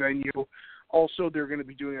 huge venue. Also, they're going to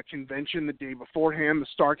be doing a convention the day beforehand,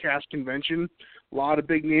 the StarCast convention. A lot of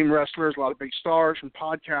big-name wrestlers, a lot of big stars from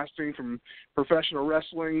podcasting, from professional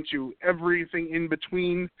wrestling to everything in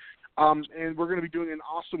between. And we're going to be doing an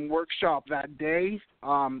awesome workshop that day,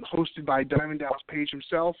 hosted by Diamond Dallas Page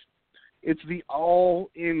himself. It's the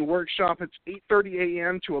all-in workshop. It's 8:30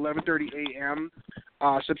 a.m. to 11:30 a.m.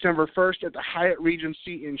 September 1st at the Hyatt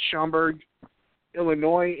Regency in Schaumburg,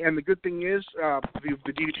 Illinois. And the good thing is the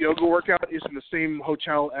DDP Yoga workout is in the same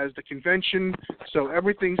hotel as the convention, so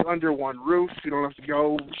everything's under one roof. You don't have to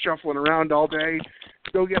go shuffling around all day.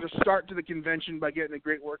 Go get a start to the convention by getting a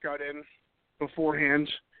great workout in beforehand,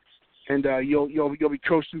 and you'll be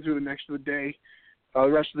coasting through the next of the day. the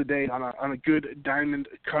rest of the day on a good diamond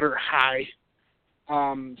cutter high.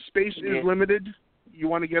 Space is limited. You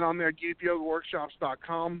want to get on there at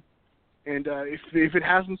DDPYogaWorkshops.com, and if it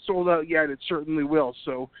hasn't sold out yet, it certainly will.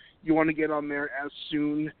 So you want to get on there as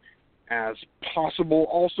soon as possible.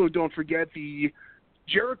 Also, don't forget the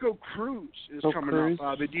Jericho Cruise is coming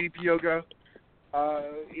up. The DDP Yoga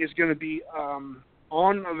is going to be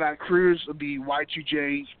on that cruise. The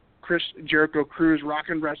Y2J Chris Jericho Cruise Rock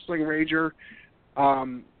and Wrestling Rager.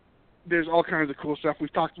 There's all kinds of cool stuff.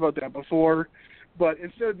 We've talked about that before. But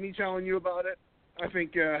instead of me telling you about it, I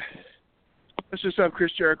think let's just have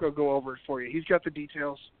Chris Jericho go over it for you. He's got the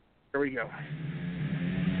details. Here we go.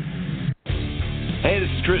 Hey,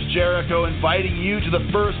 this is Chris Jericho inviting you to the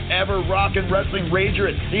first ever Rock and Wrestling Rager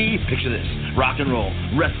at Sea. Picture this: rock and roll,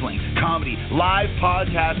 wrestling, comedy, live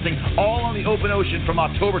podcasting, all on the open ocean from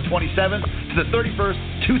October 27th to the 31st,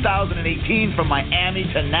 2018, from Miami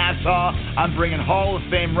to Nassau. I'm bringing Hall of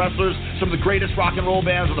Fame wrestlers, some of the greatest rock and roll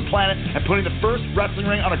bands on the planet, and putting the first wrestling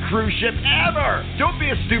ring on a cruise ship ever. Don't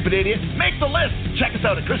be a stupid idiot. Make the list. Check us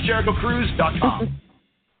out at ChrisJerichoCruise.com.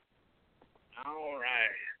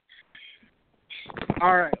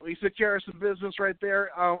 All right, Lisa care of some business right there.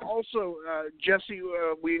 Also, Jesse,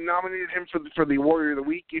 we nominated him for the Warrior of the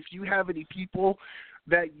Week. If you have any people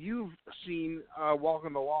that you've seen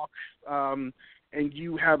walking the walk and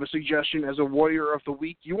you have a suggestion as a Warrior of the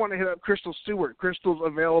Week, you want to hit up Crystal Stewart. Crystal's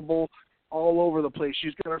available all over the place.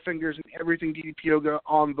 She's got her fingers in everything DDP Yoga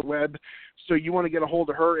on the web, so you want to get a hold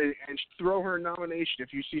of her and throw her a nomination.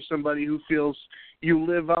 If you see somebody who feels who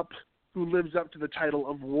lives up to the title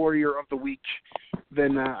of Warrior of the Week,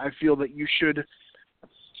 then I feel that you should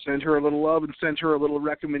send her a little love and send her a little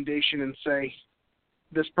recommendation and say,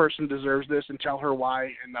 this person deserves this, and tell her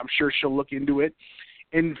why, and I'm sure she'll look into it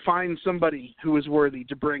and find somebody who is worthy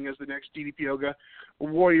to bring as the next DDP Yoga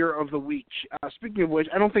Warrior of the Week. Speaking of which,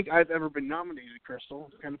 I don't think I've ever been nominated, Crystal.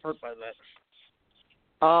 I'm kind of hurt by that.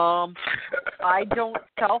 I don't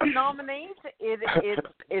self-nominate.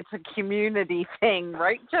 It's a community thing,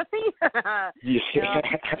 right, Jesse?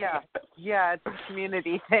 Yeah, it's a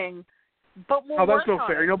community thing. But we'll that's no on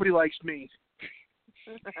fair. it. Nobody likes me.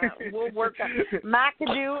 We'll work on it.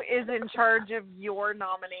 McAdoo is in charge of your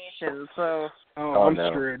nomination, so. I'm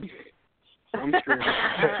screwed.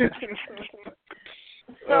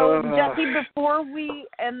 So, Jesse, before we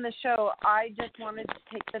end the show, I just wanted to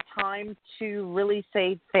take the time to really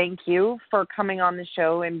say thank you for coming on the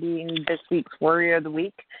show and being this week's Warrior of the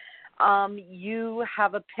Week. You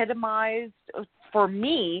have epitomized for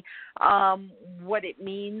me what it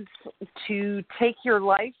means to take your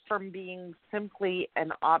life from being simply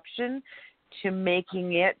an option to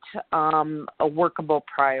making it a workable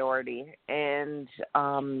priority. And,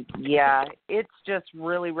 it's just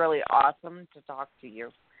really, really awesome to talk to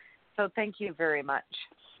you. So thank you very much.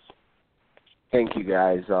 Thank you,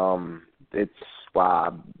 guys. It's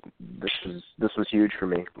wow. This was huge for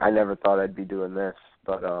me. I never thought I'd be doing this,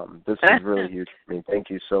 but this is really huge for me. Thank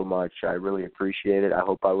you so much. I really appreciate it. I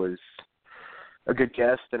hope I was a good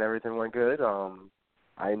guest and everything went good.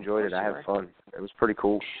 I enjoyed it. I had fun. It was pretty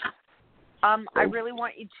cool. I really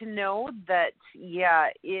want you to know that,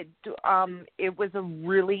 it was a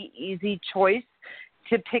really easy choice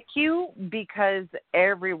to pick you because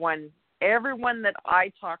everyone that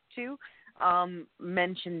I talked to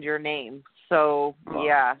mentioned your name. So,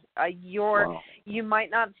 you might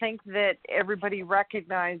not think that everybody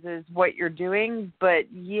recognizes what you're doing, but,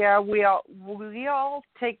 we all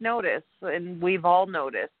take notice, and we've all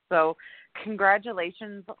noticed. So,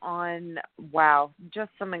 congratulations on,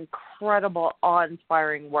 just some incredible,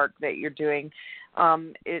 awe-inspiring work that you're doing.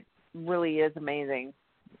 It really is amazing.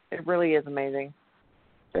 It really is amazing.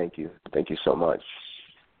 Thank you. Thank you so much.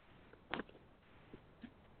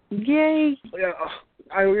 Yay. Yeah,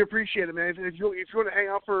 I really appreciate it, man. If you want to hang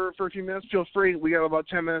out for a few minutes, feel free. We have about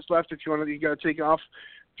 10 minutes left. If you got to take off,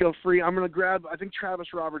 feel free. I'm going to grab, I think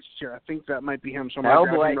Travis Roberts is here. I think that might be him. So I'm going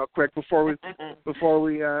to grab him real quick before we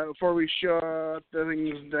shut the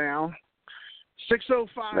things down.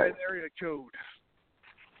 605 area code.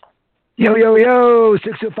 Yo,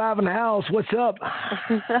 605 in the house. What's up?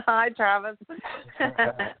 Hi, Travis.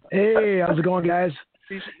 Hey, how's it going, guys?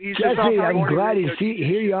 He's Jesse, I'm glad to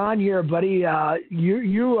hear you on here, buddy.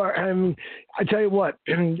 You are. I tell you what.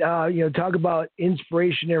 Talk about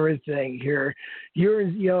inspiration and everything here.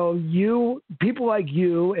 You people like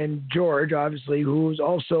you and George, obviously, who's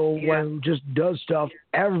also one who just does stuff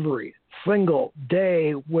every single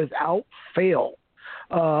day without fail.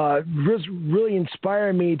 just really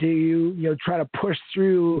inspire me to try to push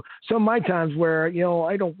through some of my times where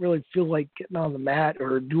I don't really feel like getting on the mat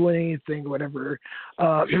or doing anything, whatever.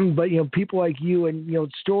 But people like you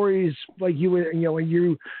and stories like you and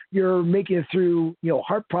you're making it through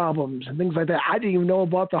heart problems and things like that. I didn't even know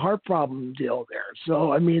about the heart problem deal there.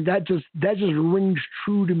 So I mean that just rings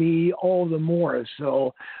true to me all the more.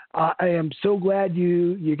 So I am so glad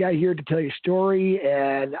you got here to tell your story,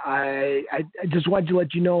 and I just wanted to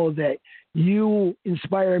let you know that you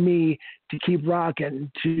inspire me to keep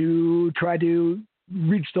rocking, to try to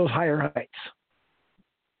reach those higher heights.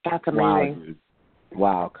 That's amazing.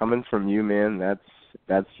 Wow, coming from you, man,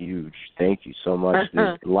 that's huge. Thank you so much.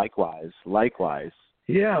 Likewise.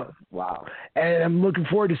 Yeah. Wow. And I'm looking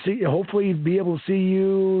forward to hopefully be able to see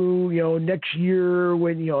you, next year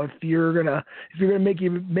when, if you're gonna make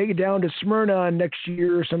it down to Smyrna next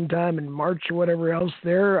year sometime in March or whatever else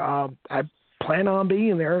there. I plan on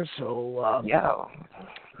being there. So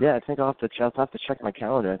yeah, I think I'll have to check my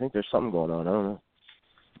calendar. I think there's something going on. I don't know.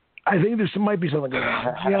 I think might be something going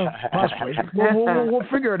on. Yeah, possibly. We'll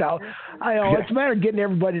figure it out. It's a matter of getting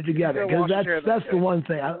everybody together because that's the one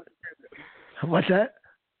thing. What's that?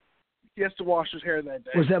 He has to wash his hair that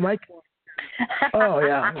day. Was that Mike? Oh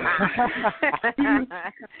yeah.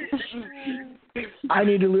 I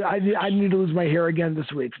need to lose my hair again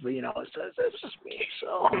this week, but it's just me.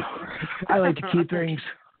 So I like to keep things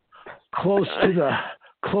close to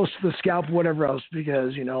the scalp, whatever else,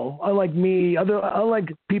 because unlike me,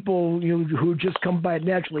 unlike people who just come by it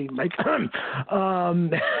naturally, Mike. I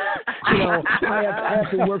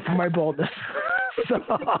have to work for my baldness. So.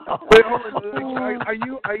 Wait, hold on. Are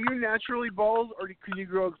you naturally bald, or can you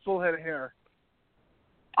grow a full head of hair?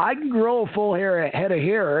 I can grow a full head of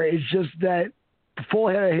hair. It's just that the full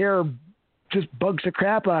head of hair just bugs the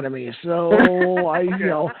crap out of me. So I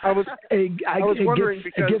was wondering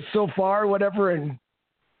because it gets so far, whatever, and.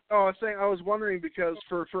 Oh, I was wondering because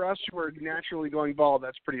for us who are naturally going bald,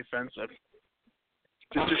 that's pretty offensive.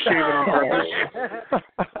 Just to shave it on purpose.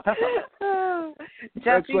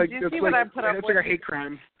 Jesse, do you see what I put up with? It's like a hate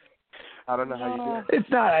crime. I don't know how you do it. It's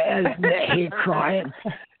not a hate crime.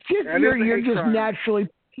 You're just naturally.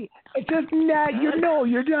 It's just you're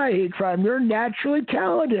not a hate crime. You're naturally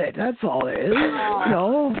talented. That's all it is.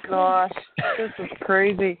 Oh gosh, this is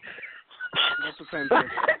crazy. That's offensive.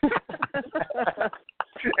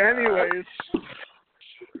 Anyways,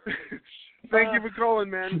 thank you for calling,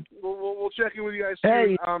 man. We'll check in with you guys soon.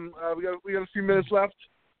 Hey. We got a few minutes left.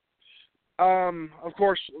 Of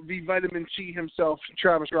course, the vitamin C himself,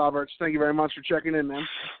 Travis Roberts. Thank you very much for checking in, man.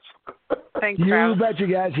 Thanks, Travis. You bet, you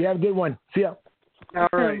guys. You have a good one. See ya. All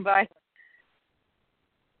right. Bye.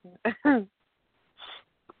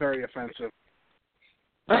 Very offensive.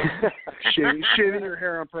 Shaving your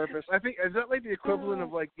hair on purpose. I think is that like the equivalent of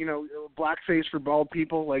blackface for bald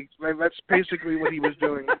people? Like that's basically what he was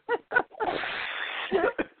doing.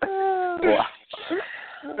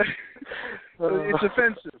 It's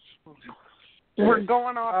offensive. We're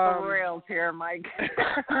going off the rails here, Mike.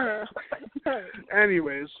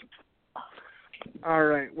 Anyways, all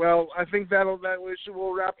right. Well, I think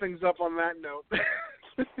we'll wrap things up on that note.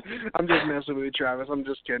 I'm just messing with you, Travis. I'm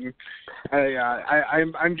just kidding.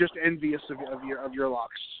 I'm just envious of your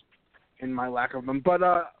locks and my lack of them. But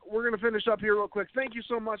we're gonna finish up here real quick. Thank you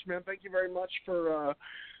so much, man. Thank you very much for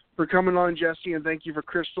coming on, Jesse, and thank you for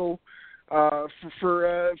Crystal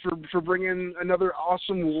for bringing another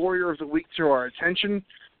awesome Warrior of the Week to our attention.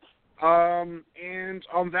 And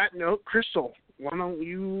on that note, Crystal, why don't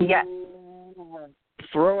you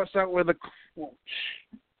throw us out with a quote?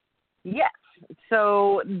 Yes.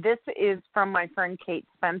 So this is from my friend Kate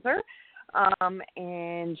Spencer,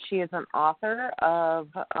 and she is an author of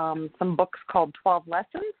some books called 12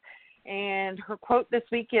 Lessons. And her quote this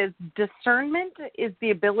week is, "Discernment is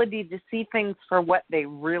the ability to see things for what they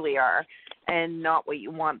really are and not what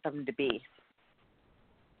you want them to be."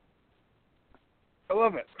 I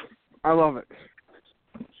love it.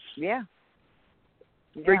 Yeah.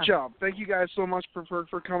 Great job. Thank you guys so much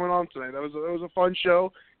for coming on tonight. That was a fun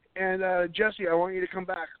show. And Jesse, I want you to come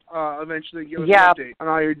back eventually and give us an update on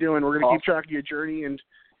how you're doing. We're going to keep track of your journey, and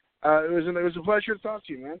it was a pleasure to talk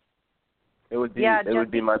to you, man. It would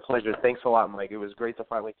be my pleasure. Thanks a lot, Mike. It was great to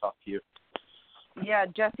finally talk to you. Yeah,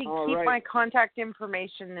 Jesse, keep my contact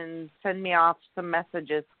information and send me off some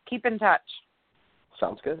messages. Keep in touch.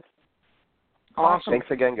 Sounds good. Awesome. Thanks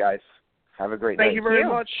again, guys. Have a great night. Thank you very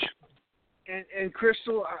much. And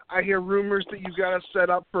Crystal, I hear rumors that you've got us set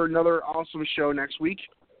up for another awesome show next week.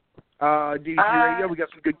 DDP Radio, we got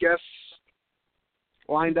some good guests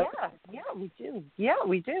lined up. Yeah, we do.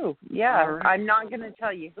 Yeah. Right. I'm not going to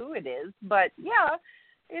tell you who it is, but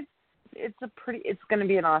It's going to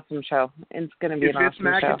be an awesome show. It's going to be an awesome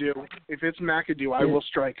show. If it's McAdoo, I will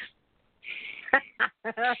strike.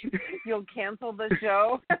 You'll cancel the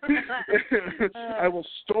show? I will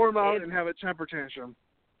storm out and have a temper tantrum.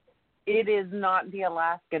 It is not the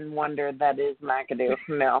Alaskan wonder that is McAdoo.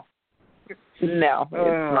 No. No,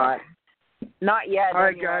 it's not. Not yet. All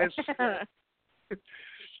right, anyway. guys.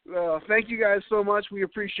 Thank you guys so much. We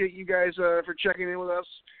appreciate you guys for checking in with us.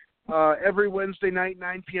 Every Wednesday night,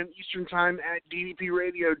 9 p.m. Eastern Time at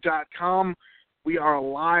ddpradio.com. We are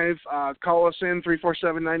live. Call us in,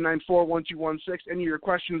 347-994-1216. Any of your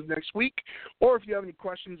questions next week. Or if you have any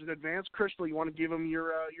questions in advance, Crystal, you want to give them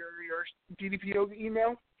your DDP Yoga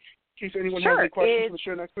email in case anyone has any questions for the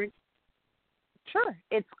show next week? Sure.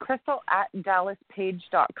 It's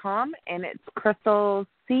crystal@dallaspage.com, and it's Crystal,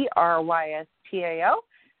 Crystao.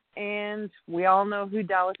 And we all know who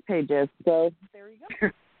Dallas Page is, so there you go.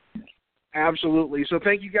 Absolutely. So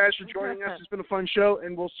thank you guys for joining us. It's been a fun show,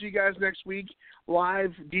 and we'll see you guys next week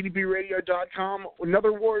live, ddpradio.com.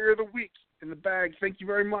 Another Warrior of the Week in the bag. Thank you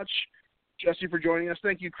very much, Jesse, for joining us.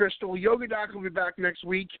 Thank you, Crystal. Yoga Doc will be back next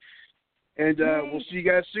week, and we'll see you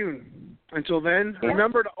guys soon. Until then,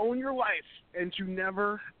 remember to own your life and to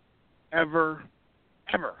never, ever,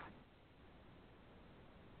 ever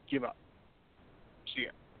give up. See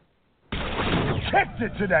ya. Kicked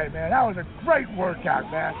it today, man. That was a great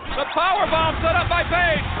workout, man. The power bomb set up by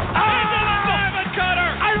Page. Into the Diamond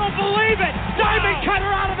Cutter. I don't believe it. Diamond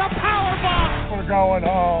Cutter out of the power bomb. We're going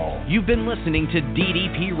home. You've been listening to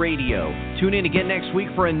DDP Radio. Tune in again next week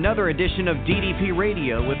for another edition of DDP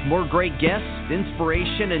Radio with more great guests,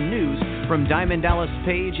 inspiration, and news from Diamond Dallas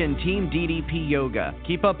Page and Team DDP Yoga.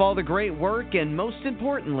 Keep up all the great work and, most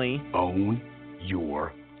importantly, own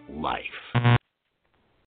your life.